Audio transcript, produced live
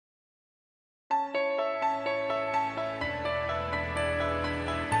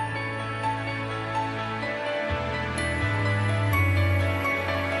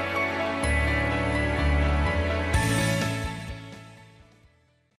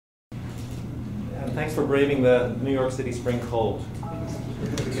Thanks for braving the New York City spring cold.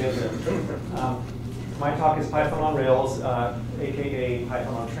 My talk is Python on Rails, aka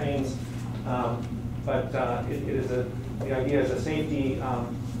Python on Trains, but the idea is a safety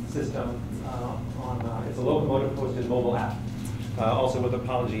system it's a Locomotive hosted mobile app. Also with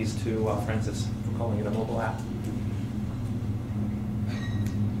apologies to Francis for calling it a mobile app.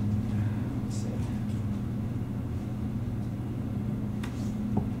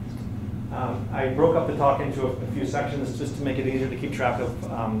 I broke up the talk into a few sections just to make it easier to keep track of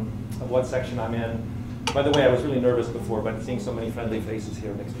what section I'm in. By the way, I was really nervous before, but seeing so many friendly faces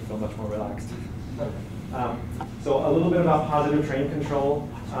here makes me feel much more relaxed. So a little bit about positive train control.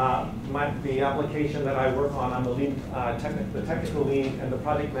 The application that I work on, I'm the lead, the technical lead and the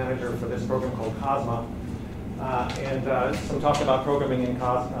project manager for this program called COSMA. And some talk about programming in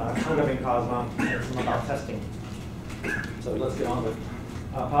COSMA and some about testing. So let's get on with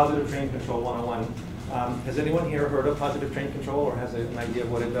positive train control 101. Has anyone here heard of positive train control or has an idea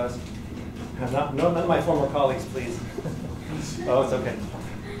of what it does? None of my former colleagues, please. Oh, it's okay.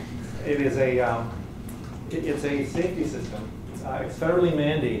 It is it's a safety system. It's federally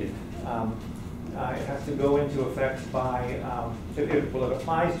mandated. It has to go into effect by, it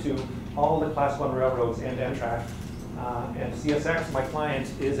applies to all the Class 1 railroads and Amtrak. And CSX, my client,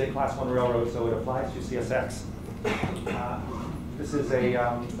 is a Class 1 railroad, so it applies to CSX. This is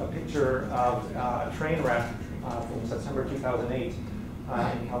a picture of a train wreck from September 2008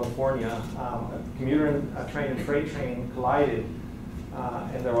 in California. A commuter train and freight train collided,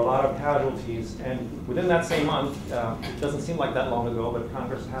 and there were a lot of casualties. And within that same month, it doesn't seem like that long ago, but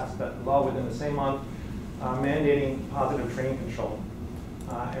Congress passed that law within the same month mandating positive train control.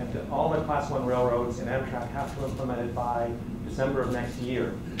 And all the Class 1 railroads and Amtrak have to implement it by December of next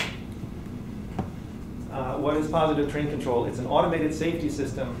year. What is positive train control? It's an automated safety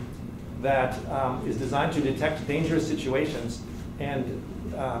system that is designed to detect dangerous situations and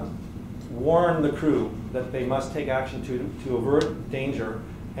warn the crew that they must take action to avert danger.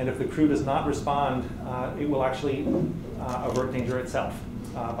 And if the crew does not respond, it will actually avert danger itself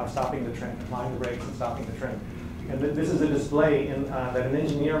by stopping the train, applying the brakes and stopping the train. And this is a display that an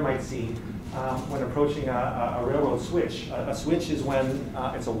engineer might see when approaching a railroad switch. A switch is when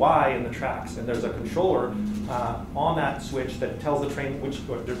it's a Y in the tracks, and there's a controller on that switch that tells the train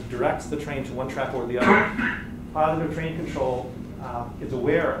directs the train to one track or the other. Positive train control is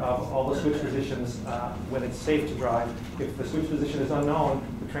aware of all the switch positions when it's safe to drive. If the switch position is unknown,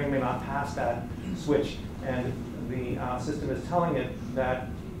 the train may not pass that switch, and the system is telling it that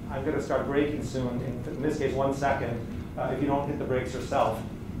I'm going to start braking soon, in this case 1 second, if you don't hit the brakes yourself.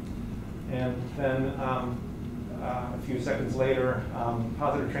 And then a few seconds later,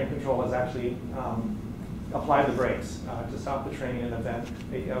 positive train control has actually applied the brakes to stop the train in an event.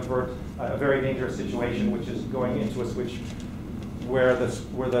 They avert a very dangerous situation, which is going into a switch where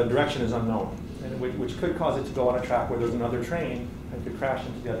the direction is unknown, and which could cause it to go on a track where there's another train and could crash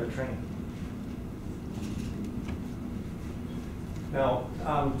into the other train. Now,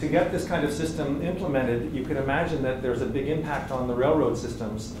 to get this kind of system implemented, you can imagine that there's a big impact on the railroad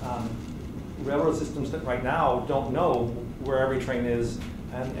systems. Railroad systems that right now don't know where every train is,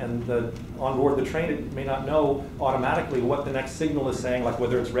 and on board the train, it may not know automatically what the next signal is saying, like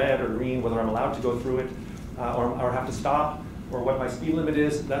whether it's red or green, whether I'm allowed to go through it, or have to stop, or what my speed limit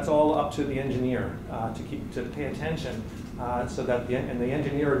is. That's all up to the engineer to pay attention, so that the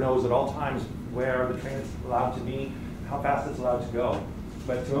engineer knows at all times where the train is allowed to be, how fast it's allowed to go.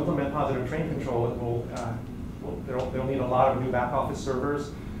 But to implement positive train control, they'll need a lot of new back office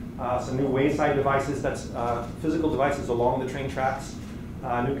servers, some new wayside devices, that's physical devices along the train tracks,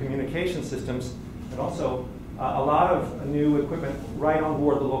 new communication systems, and also a lot of new equipment right on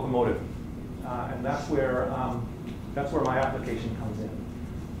board the locomotive. And that's where my application comes in.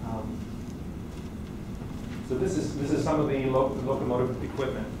 So this is some of the locomotive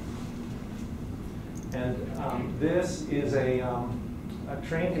equipment. And this is a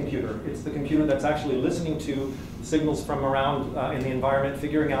train computer. It's the computer that's actually listening to signals from around in the environment,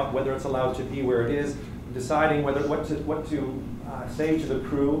 figuring out whether it's allowed to be where it is, deciding what to say to the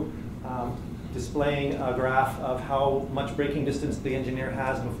crew, displaying a graph of how much braking distance the engineer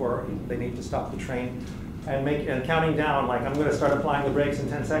has before they need to stop the train, and counting down, like I'm going to start applying the brakes in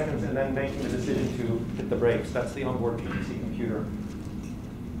 10 seconds, and then making the decision to hit the brakes. That's the onboard PDC computer.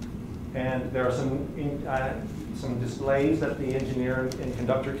 And there are some displays that the engineer and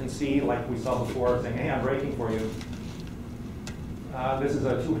conductor can see, like we saw before, saying, hey, I'm braking for you. This is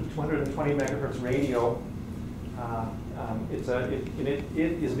a 220 megahertz radio.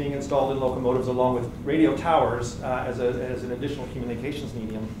 It is being installed in locomotives along with radio towers as an additional communications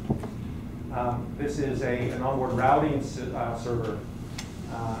medium. This is an onboard routing server.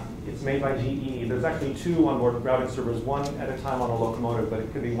 It's made by GE. There's actually 2 onboard routing servers, one at a time on a locomotive, but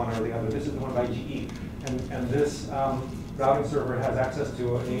it could be one or the other. This is the one by GE. And this routing server has access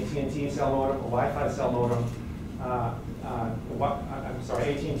to an AT&T cell modem, a Wi-Fi cell modem, I'm sorry,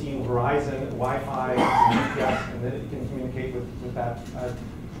 AT&T, Verizon, Wi-Fi, GPS, and then it can communicate with that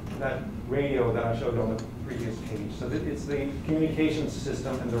radio that I showed on the previous page. So it's the communications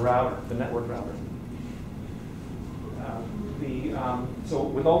system and the router, the network router. So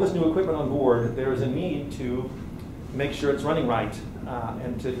with all this new equipment on board, there is a need to make sure it's running right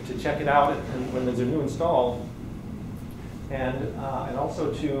and to check it out when there's a new install, and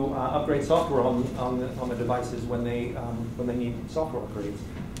also to upgrade software on the devices when they need software upgrades.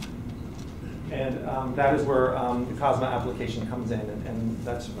 And that is where the COSMA application comes in, and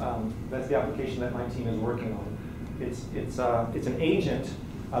that's the application that my team is working on. It's an agent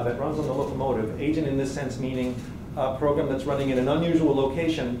that runs on the locomotive. Agent in this sense meaning a program that's running in an unusual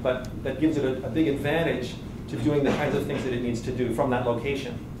location, but that gives it a big advantage to doing the kinds of things that it needs to do from that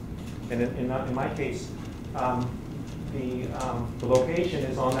location. And in my case, the location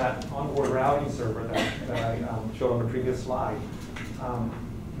is on that onboard routing server that I showed on the previous slide.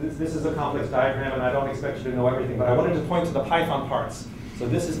 This is a complex diagram, and I don't expect you to know everything, but I wanted to point to the Python parts. So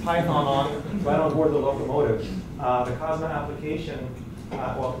this is Python right on board the locomotive. The COSMA application,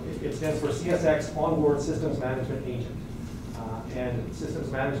 well, it stands for CSX Onboard Systems Management Agent. And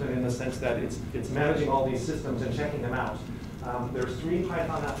systems management in the sense that it's managing all these systems and checking them out. There's 3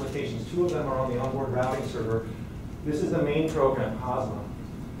 Python applications. 2 of them are on the onboard routing server. This is the main program, COSMA.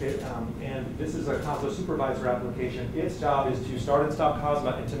 And this is a COSMA supervisor application. Its job is to start and stop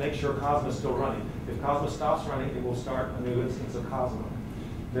COSMA and to make sure COSMA is still running. If COSMA stops running, it will start a new instance of COSMA.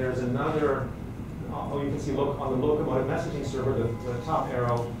 There's another, you can see on the locomotive messaging server, the top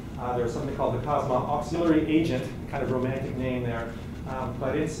arrow, there's something called the COSMA auxiliary agent, kind of romantic name there.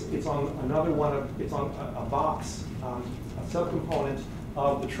 But it's on another one, it's on a box, a subcomponent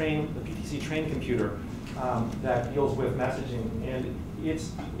of the PTC train computer that deals with messaging. And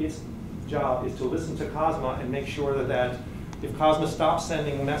its job is to listen to COSMA and make sure that if COSMA stops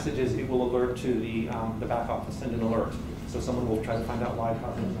sending messages, it will alert to the back office, send an alert. So someone will try to find out why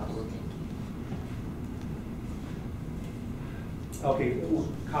COSMA is not working. Okay,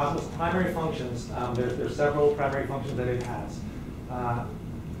 COSMA's primary functions, there's several primary functions that it has.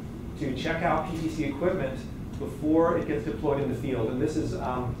 To check out PTC equipment before it gets deployed in the field. And this is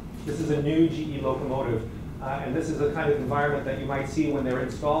a new GE locomotive. And this is the kind of environment that you might see when they're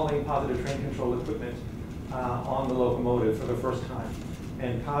installing positive train control equipment on the locomotive for the first time.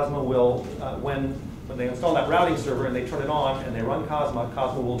 And COSMA will, when they install that routing server and they turn it on and they run COSMA,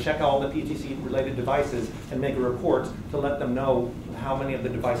 COSMA will check all the PTC-related devices and make a report to let them know how many of the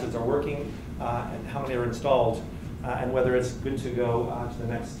devices are working and how many are installed and whether it's good to go to the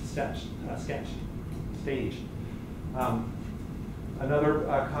next stage. Another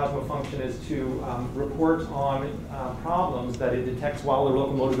COSMA function is to report on problems that it detects while the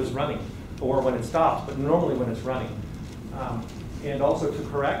locomotive is running, or when it stops, but normally when it's running. And also to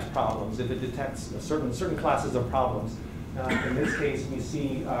correct problems if it detects certain classes of problems. In this case, we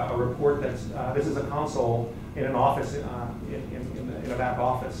see a report that's, this is a console in an office, in a back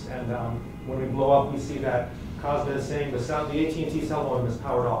office. And when we blow up, we see that COSMA is saying the AT&T cell modem is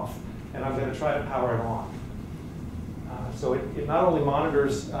powered off, and I'm going to try to power it on. So it not only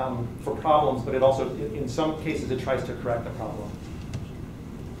monitors for problems, but it also, in some cases, it tries to correct the problem.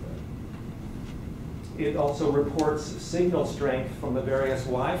 It also reports signal strength from the various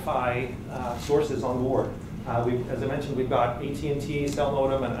Wi-Fi sources on board. As I mentioned, we've got AT&T cell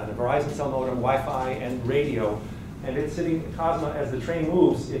modem and a Verizon cell modem, Wi-Fi, and radio. And it's sitting, COSMA, as the train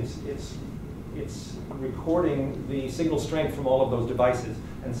moves, it's recording the signal strength from all of those devices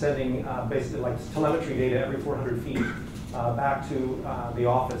and sending basically like telemetry data every 400 feet back to the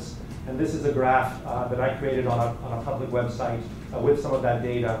office. And this is a graph that I created on a public website with some of that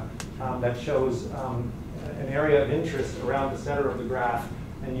data that shows an area of interest around the center of the graph.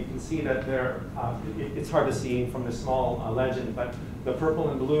 And you can see that it's hard to see from this small legend, but the purple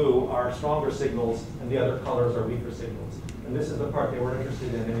and blue are stronger signals, and the other colors are weaker signals. And this is the part they were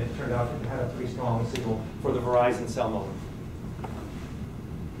interested in, and it turned out it had a pretty strong signal for the Verizon cell modem.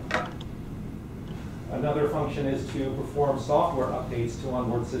 Another function is to perform software updates to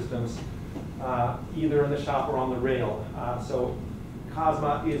onboard systems, either in the shop or on the rail. So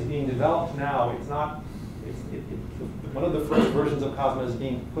COSMA is being developed now. It's not. One of the first versions of COSMA is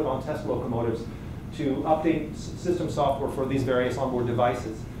being put on test locomotives to update system software for these various onboard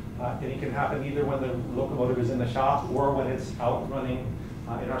devices. And it can happen either when the locomotive is in the shop or when it's out running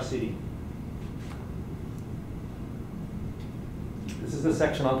in our city. This is the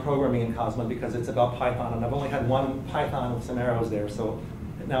section on programming in COSMA because it's about Python, and I've only had one Python with some arrows there. So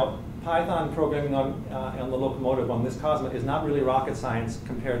now Python programming on the locomotive on this COSMA is not really rocket science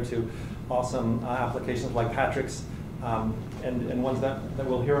compared to awesome applications like Patrick's and ones that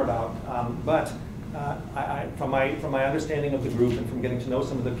we'll hear about. But from my understanding of the group and from getting to know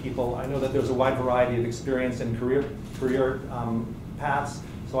some of the people, I know that there's a wide variety of experience and career paths.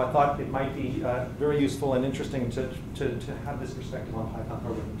 So I thought it might be very useful and interesting to have this perspective on Python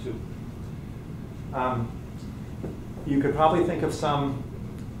programming too. You could probably think of some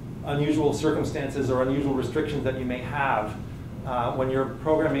unusual circumstances or unusual restrictions that you may have when you're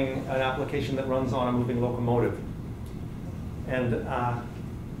programming an application that runs on a moving locomotive. And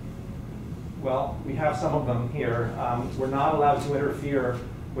well, we have some of them here. We're not allowed to interfere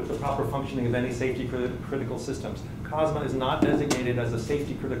with the proper functioning of any safety critical systems. COSMA is not designated as a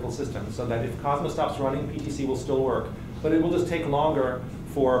safety critical system, so that if COSMA stops running, PTC will still work. But it will just take longer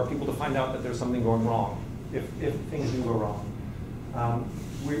for people to find out that there's something going wrong, if things do go wrong.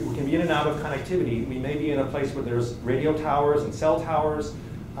 We can be in and out of connectivity. We may be in a place where there's radio towers and cell towers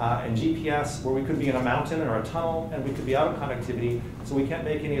and GPS, where we could be in a mountain or a tunnel, and we could be out of connectivity. So we can't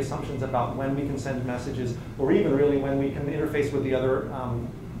make any assumptions about when we can send messages, or even really when we can interface with the other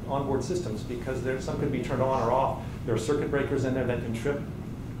onboard systems, because some could be turned on or off. There are circuit breakers in there that can trip.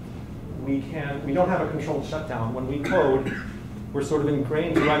 We don't have a controlled shutdown. When we code, we're sort of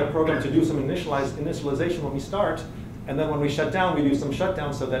ingrained to write a program to do some initialization when we start, and then when we shut down, we do some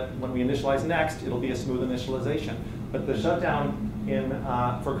shutdown so that when we initialize next, it'll be a smooth initialization. But the shutdown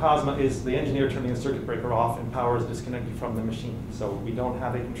for COSMA is the engineer turning the circuit breaker off and power is disconnected from the machine. So we don't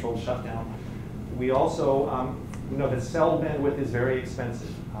have a controlled shutdown. We also we know that cell bandwidth is very expensive.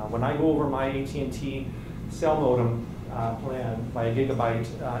 When I go over my AT&T cell modem plan by a gigabyte,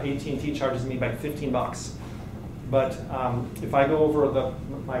 AT&T charges me about 15 bucks. But if I go over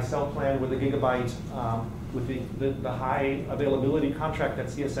my cell plan with a gigabyte, with the high availability contract that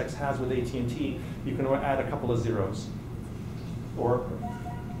CSX has with AT&T, you can add a couple of zeros, or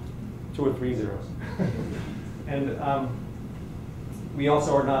 2 or 3 zeros. And we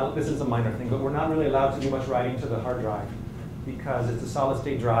also are not, this is a minor thing, but we're not really allowed to do much writing to the hard drive because it's a solid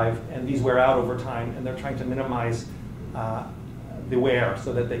state drive, and these wear out over time, and they're trying to minimize the wear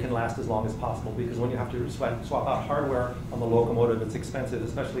so that they can last as long as possible, because when you have to swap out hardware on the locomotive, it's expensive,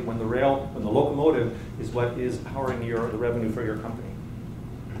 especially when the locomotive is what is powering the revenue for your company.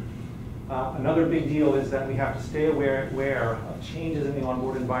 Another big deal is that we have to stay aware of changes in the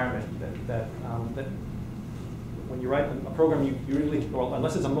onboard environment. That when you write a program, you usually, well,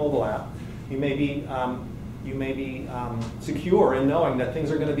 unless it's a mobile app, you may be secure in knowing that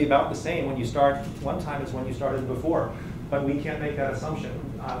things are going to be about the same when you start one time as when you started before. But we can't make that assumption.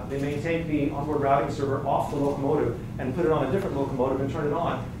 They may take the onboard routing server off the locomotive and put it on a different locomotive and turn it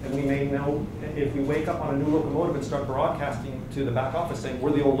on. And we may know if we wake up on a new locomotive and start broadcasting to the back office saying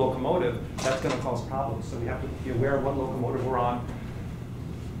we're the old locomotive, that's going to cause problems. So we have to be aware of what locomotive we're on.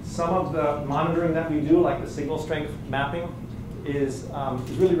 Some of the monitoring that we do, like the signal strength mapping, is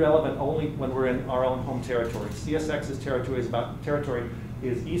really relevant only when we're in our own home territory. CSX's territory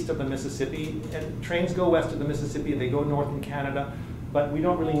is east of the Mississippi, and trains go west of the Mississippi, they go north in Canada, but we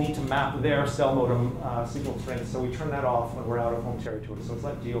don't really need to map their cell modem signal strength, so we turn that off when we're out of home territory, so it's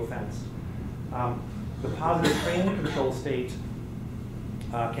like geofenced. The positive train control state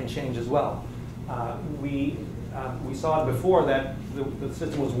can change as well. We saw it before that the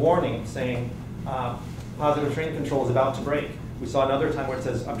system was warning, saying positive train control is about to break. We saw another time where it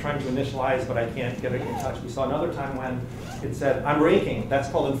says, I'm trying to initialize, but I can't get it in touch. We saw another time when it said, I'm braking. That's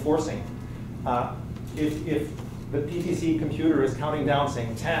called enforcing. If the PTC computer is counting down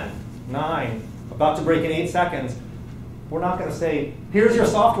saying 10, 9, about to break in 8 seconds, we're not going to say, here's your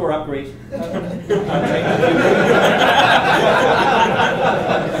software upgrade.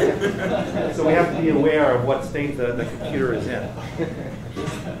 So we have to be aware of what state the computer is in.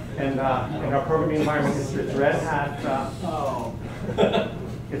 And in our programming environment, it's Red Hat.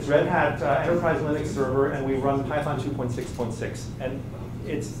 It's Red Hat Enterprise Linux server, and we run Python 2.6.6. And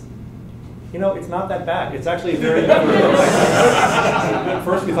it's not that bad. It's actually very good. At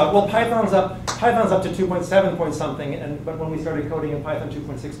first we thought, well, Python's up to 2.7 point something, but when we started coding in Python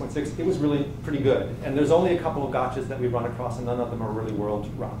 2.6.6, it was really pretty good. And there's only a couple of gotchas that we run across, and none of them are really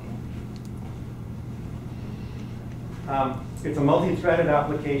world-rocking. It's a multi-threaded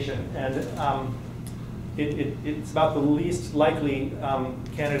application, and it's about the least likely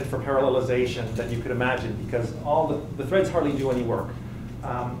candidate for parallelization that you could imagine, because all the threads hardly do any work.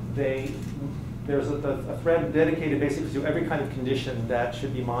 There's a thread dedicated basically to every kind of condition that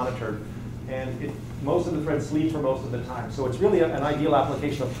should be monitored. And most of the threads sleep for most of the time. So it's really an ideal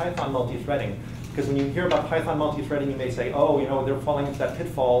application of Python multi-threading. Because when you hear about Python multi-threading, you may say, oh, they're falling into that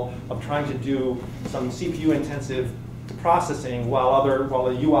pitfall of trying to do some CPU-intensive processing while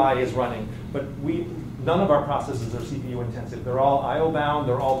the UI is running. But none of our processes are CPU-intensive. They're all I/O-bound.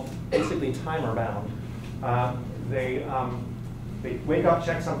 They're all basically timer-bound. They wake up,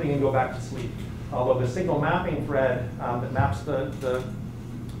 check something, and go back to sleep. Although the signal mapping thread that maps the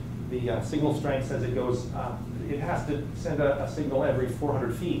signal strength says it goes, it has to send a signal every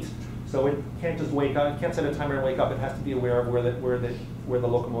 400 feet. So it can't just wake up, it can't set a timer and wake up. It has to be aware of where the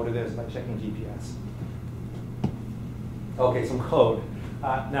locomotive is by checking GPS. Okay, some code.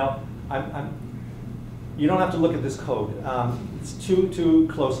 Now, you don't have to look at this code. It's too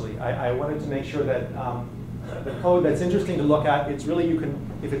closely. I wanted to make sure that the code that's interesting to look at, it's really,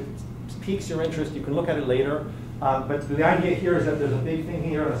 if it piques your interest, you can look at it later. But the idea here is that there's a big thing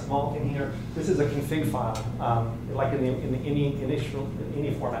here and a small thing here. This is a config file, like in the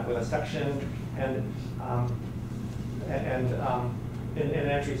ini format with a section and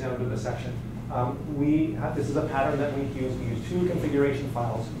entries into the section. This is a pattern that we use. We use two configuration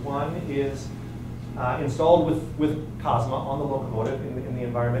files. One is installed with COSMA on the locomotive in the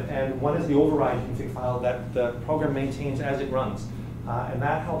environment, and one is the override config file that the program maintains as it runs. And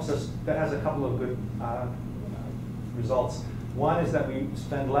that helps us, that has a couple of good results. One is that we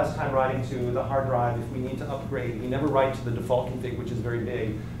spend less time writing to the hard drive if we need to upgrade. We never write to the default config, which is very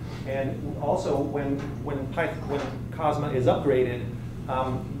big. And also, when COSMA is upgraded,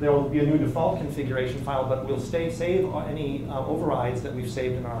 there will be a new default configuration file, but we'll save any overrides that we've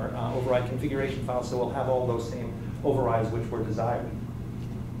saved in our override configuration file, so we'll have all those same overrides which were desired.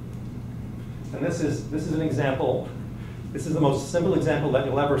 And this is an example. This is the most simple example that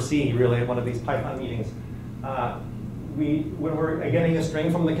you'll ever see, really, at one of these Python meetings. When we're getting a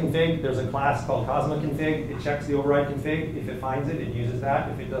string from the config, there's a class called COSMA config. It checks the override config. If it finds it, it uses that.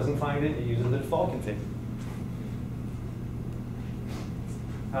 If it doesn't find it, it uses the default config.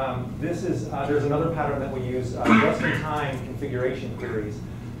 There's another pattern that we use, just-in-time configuration queries.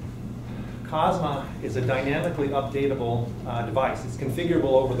 COSMA is a dynamically updatable device. It's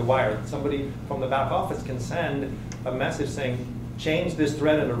configurable over the wire. Somebody from the back office can send a message saying, change this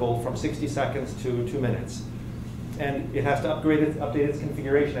thread interval from 60 seconds to 2 minutes. And it has to update its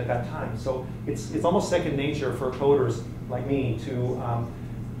configuration at that time. So it's almost second nature for coders like me to,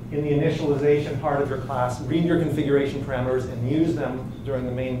 in the initialization part of your class, read your configuration parameters and use them during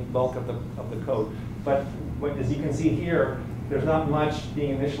the main bulk of the code. But as you can see here, there's not much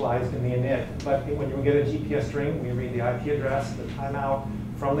being initialized in the init. But when you get a GPS string, we read the IP address, the timeout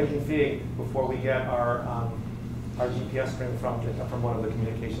from the config before we get our GPS string from one of the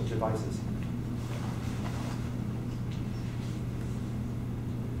communications devices.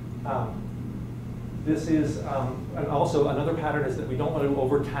 This is, and also another pattern is that we don't want to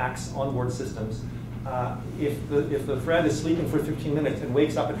overtax onboard systems. If the thread is sleeping for 15 minutes and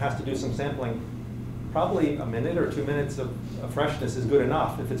wakes up and has to do some sampling, probably a minute or 2 minutes of freshness is good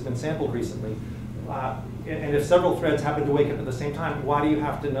enough if it's been sampled recently. And if several threads happen to wake up at the same time, why do you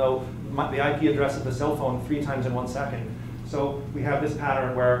have to know the IP address of the cell phone 3 times in 1 second? So we have this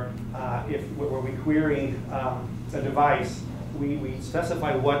pattern where where we query a device, we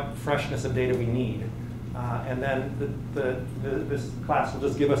specify what freshness of data we need. And then this class will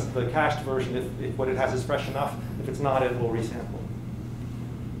just give us the cached version if what it has is fresh enough. If it's not, it will resample.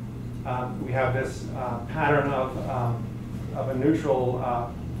 We have this pattern of a neutral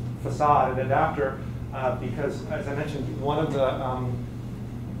facade and adapter because, as I mentioned, one of the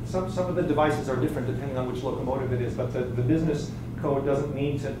some of the devices are different depending on which locomotive it is, but the business code doesn't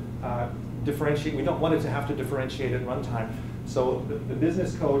need to differentiate. We don't want it to have to differentiate at runtime. So the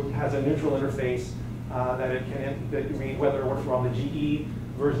business code has a neutral interface that it can read whether we're on the GE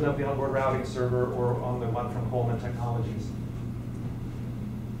version of the onboard routing server or on the one from Coleman Technologies.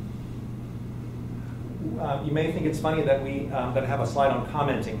 You may think it's funny that we that have a slide on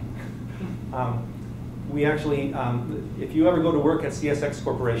commenting. We actually, if you ever go to work at CSX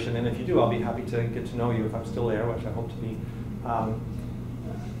Corporation, and if you do, I'll be happy to get to know you if I'm still there, which I hope to be.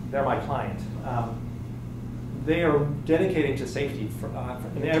 They're my client. They are dedicated to safety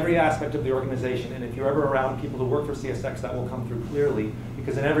in every aspect of the organization. And if you're ever around people who work for CSX, that will come through clearly,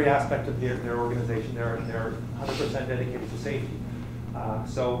 because in every aspect of their organization, they're 100% dedicated to safety.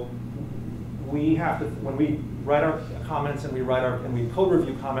 So we have to, when we write our comments and we code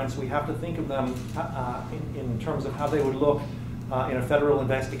review comments, we have to think of them in terms of how they would look in a federal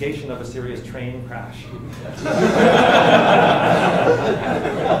investigation of a serious train crash.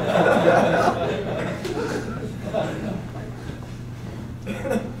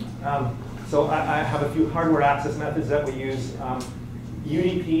 So I have a few hardware access methods that we use.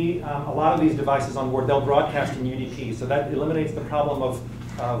 UDP, a lot of these devices on board, they'll broadcast in UDP, so that eliminates the problem of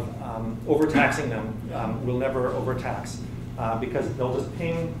overtaxing them. We'll never overtax because they'll just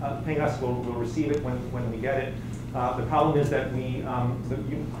ping us, we'll receive it when we get it. The problem is that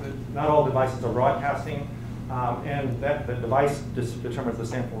not all devices are broadcasting, and that the device determines the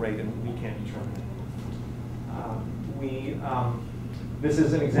sample rate, and we can't determine it. This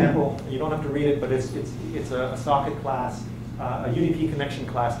is an example. You don't have to read it, but it's a socket class, a UDP connection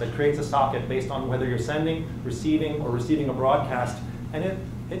class that creates a socket based on whether you're sending, receiving, or receiving a broadcast. And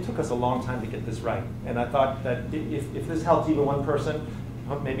it took us a long time to get this right. And I thought that if this helped even one person,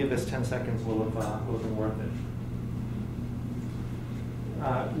 maybe this 10 seconds will have been worth it.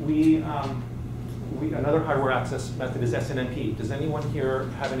 Another hardware access method is SNMP. Does anyone here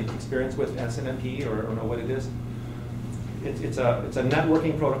have any experience with SNMP or know what it is? It's a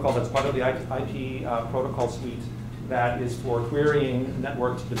networking protocol that's part of the IP protocol suite that is for querying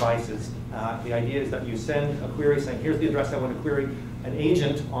networked devices. The idea is that you send a query saying, here's the address I want to query. An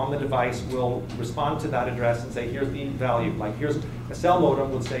agent on the device will respond to that address and say, here's the value. Like here's a cell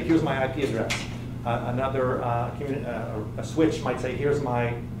modem would say, here's my IP address. A switch might say, here's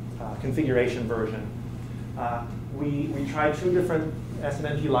my configuration version. We tried 2 different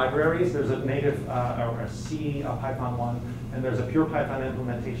SNMP libraries. There's a native or a C Python one, and there's a pure Python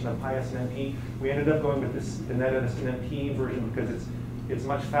implementation of PySNMP. We ended up going with the NetSNMP version because it's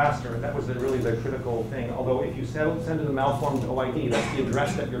much faster. That was really the critical thing. Although if you send it a malformed OID, that's the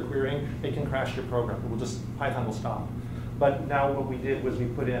address that you're querying, it can crash your program. Python will stop. But now what we did was we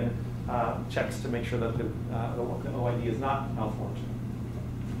put in checks to make sure that the OID is not malformed.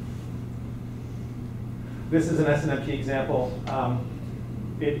 This is an SNMP example.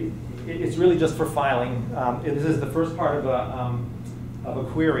 It's really just for filing. This is the first part of a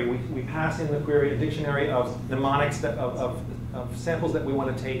query. We pass in the query a dictionary of mnemonics of samples that we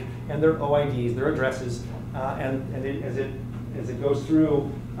want to take, and their OIDs, their addresses, and as it goes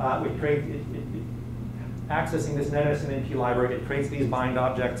through, accessing this NetSNMP library, it creates these bind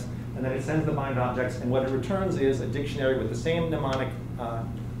objects, and then it sends the bind objects, and what it returns is a dictionary with the same mnemonic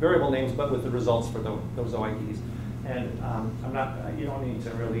variable names, but with the results for those OIDs. And you don't need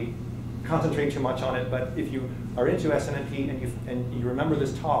to really concentrate too much on it, but if you are into SNMP and you remember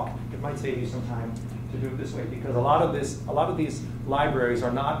this talk, it might save you some time to do it this way, because a lot of these libraries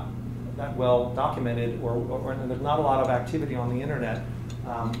are not that well documented, or and there's not a lot of activity on the internet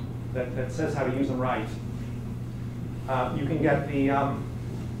that says how to use them right. You can get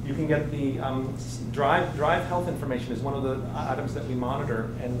the drive health information is one of the items that we monitor,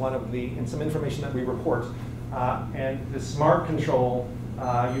 and some information that we report. And the smart control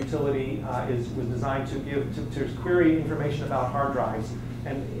utility was designed to query information about hard drives.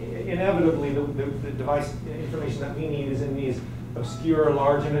 And inevitably, the device information that we need is in these obscure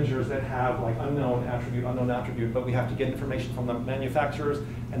large integers that have like unknown attribute, but we have to get information from the manufacturers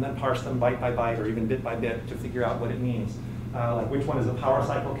and then parse them byte by byte or even bit by bit to figure out what it means. Like which one is a power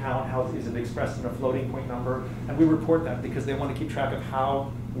cycle count, how is it expressed in a floating point number, and we report that because they want to keep track of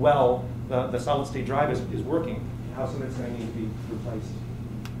how well the solid state drive is working, how soon it's going to need to be replaced.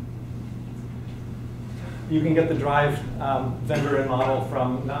 You can get the drive vendor and model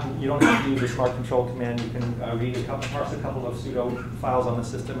from, you don't have to use the smart control command. You can parse a couple of pseudo files on the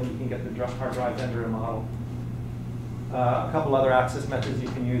system, and you can get the hard drive vendor and model. A couple other access methods you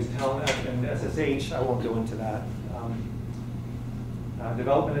can use, Telnet and SSH. I won't go into that.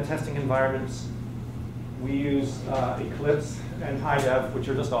 Development and testing environments. We use Eclipse and HiDev, which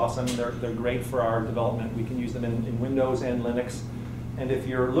are just awesome. They're great for our development. We can use them in Windows and Linux. And if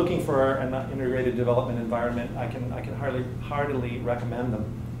you're looking for an integrated development environment, I can heartily recommend them.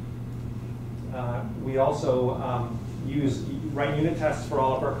 We also write unit tests for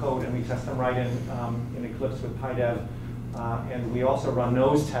all of our code, and we test them right in Eclipse with HiDev. And we also run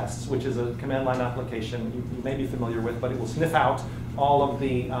nose tests, which is a command line application you may be familiar with, but it will sniff out all of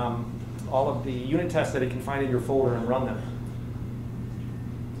the unit tests that it can find in your folder and run them.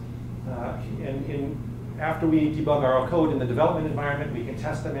 After we debug our code in the development environment, we can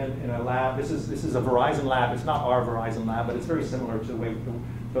test them in a lab. This is a Verizon lab. It's not our Verizon lab, but it's very similar to the way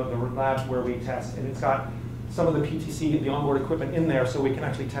the labs where we test. And it's got some of the PTC, the onboard equipment in there, so we can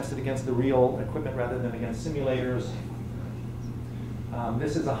actually test it against the real equipment rather than against simulators.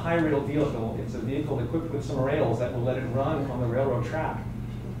 This is a high rail vehicle. It's a vehicle equipped with some rails that will let it run on the railroad track.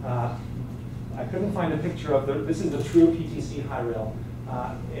 I couldn't find a picture of this is a true PTC high rail.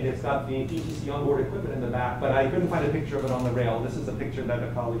 And it's got the PTC onboard equipment in the back, but I couldn't find a picture of it on the rail. This is a picture that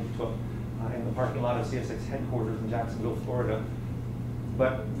a colleague took in the parking lot of CSX headquarters in Jacksonville, Florida.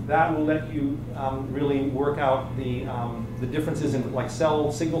 but that will let you really work out the differences in like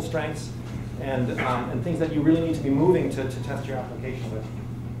cell signal strengths and things that you really need to be moving to test your application with.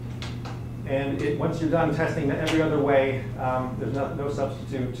 And once you're done testing every other way, there's no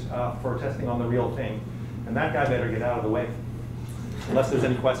substitute for testing on the real thing. And that guy better get out of the way, unless there's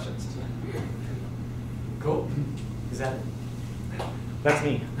any questions. Cool. Is that? That's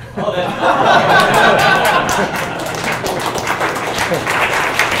me. Oh,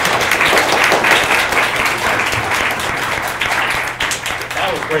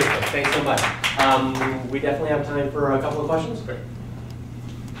 that was great. Thanks so much. We definitely have time for a couple of questions. Great.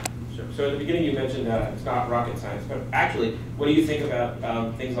 Sure. So at the beginning you mentioned it's not rocket science, but actually, what do you think about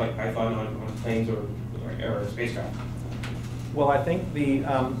things like Python on planes or spacecraft? Well, I think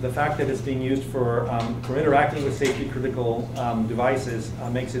the fact that it's being used for interacting with safety critical devices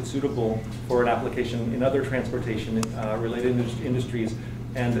makes it suitable for an application in other transportation related industries.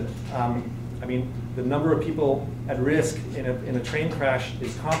 And I mean, the number of people at risk in a train crash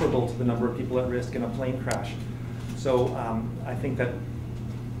is comparable to the number of people at risk in a plane crash. So I think that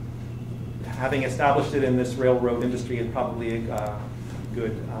having established it in this railroad industry is probably a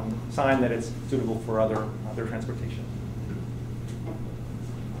good sign that it's suitable for other transportation.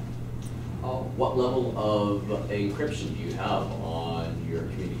 What level of encryption do you have on your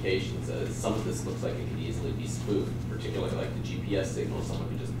communications? Some of this looks like it could easily be spoofed, particularly like the GPS signal. Someone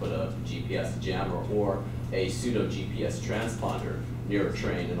could just put a GPS jammer or a pseudo GPS transponder near a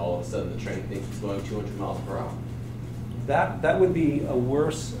train, and all of a sudden the train thinks it's going 200 miles per hour. That would be a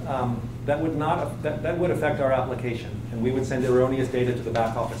worse. That would affect our application, and we would send erroneous data to the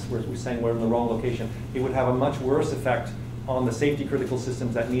back office where we're saying we're in the wrong location. It would have a much worse effect on the safety critical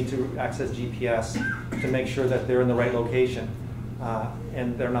systems that need to access GPS to make sure that they're in the right location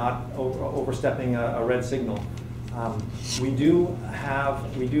and they're not overstepping a red signal. We do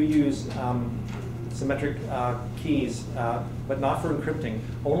use symmetric keys, but not for encrypting.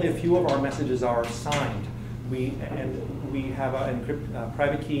 Only a few of our messages are signed. We have a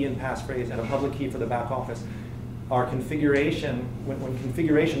private key and passphrase and a public key for the back office. Our configuration, when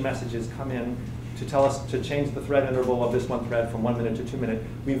configuration messages come in to tell us to change the thread interval of this one thread from 1 minute to 2 minutes,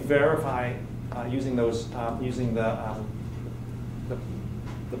 we verify using those using the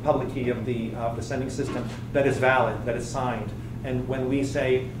public key of the sending system that is valid, that is signed. And when we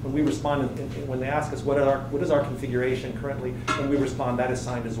respond, when they ask us what is our configuration currently, when we respond, that is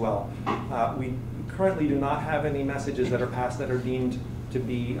signed as well. We currently do not have any messages that are passed that are deemed to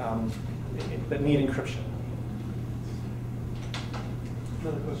be that need encryption.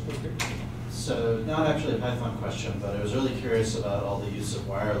 Another question. So not actually a Python question, but I was really curious about all the use of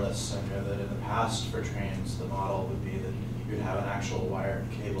wireless. I know that in the past for trains, the model would be that you'd have an actual wired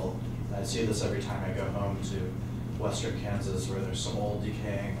cable. I see this every time I go home to western Kansas where there's some old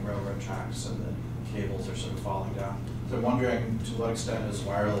decaying railroad tracks and the cables are sort of falling down. So I'm wondering to what extent is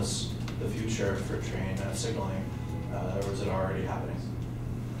wireless the future for train signaling, or is it already happening?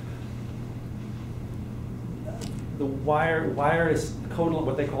 The wire is code,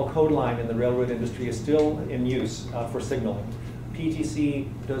 what they call code line in the railroad industry, is still in use for signaling. PTC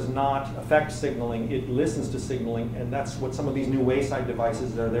does not affect signaling, it listens to signaling, and that's what some of these new wayside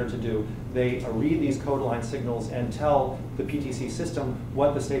devices are there to do. They read these code line signals and tell the PTC system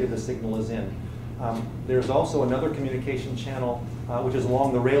what the state of the signal is in. There's also another communication channel which is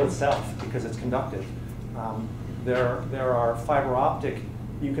along the rail itself because it's conductive. There are fiber optic,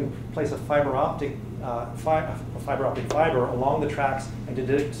 you can place a fiber optic fiber along the tracks and to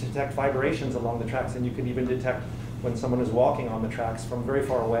detect vibrations along the tracks, and you can even detect when someone is walking on the tracks from very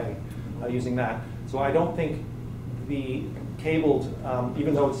far away using that. So I don't think the cabled,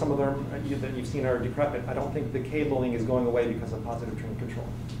 even though some of them that you've seen are decrepit, I don't think the cabling is going away because of positive train control.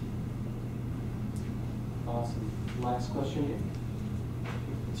 Awesome. Last question here.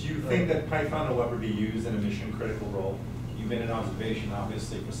 Do you think that Python will ever be used in a mission critical role? You made an observation,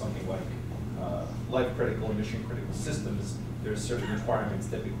 obviously, for something like life critical and mission critical systems. There's certain requirements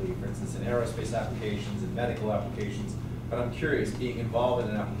typically, for instance, in aerospace applications and medical applications. But I'm curious, being involved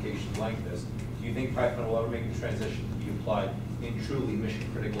in an application like this, do you think Python will ever make a transition to be applied in truly mission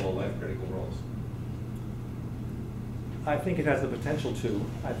critical or life critical roles? I think it has the potential to.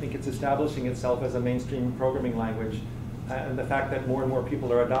 I think it's establishing itself as a mainstream programming language, and the fact that more and more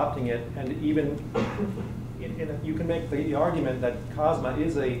people are adopting it, and even you can make the argument that COSMA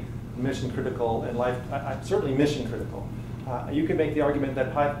is a mission critical and life, certainly mission critical. You can make the argument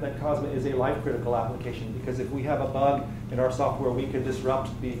that COSMA is a life critical application, because if we have a bug in our software, we could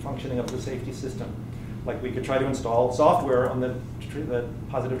disrupt the functioning of the safety system. Like we could try to install software on the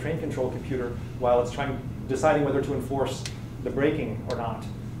positive train control computer while it's deciding whether to enforce the braking or not.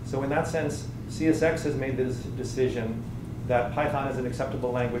 So in that sense, CSX has made this decision that Python is an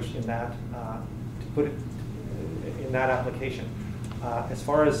acceptable language in that, to put it in that application. As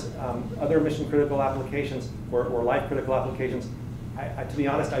far as other mission critical applications or life critical applications, to be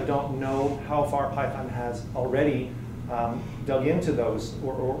honest, I don't know how far Python has already dug into those,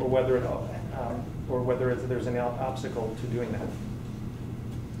 or whether there's an obstacle to doing that.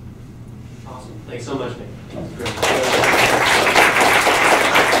 Awesome. Thanks so much, Nick. Great.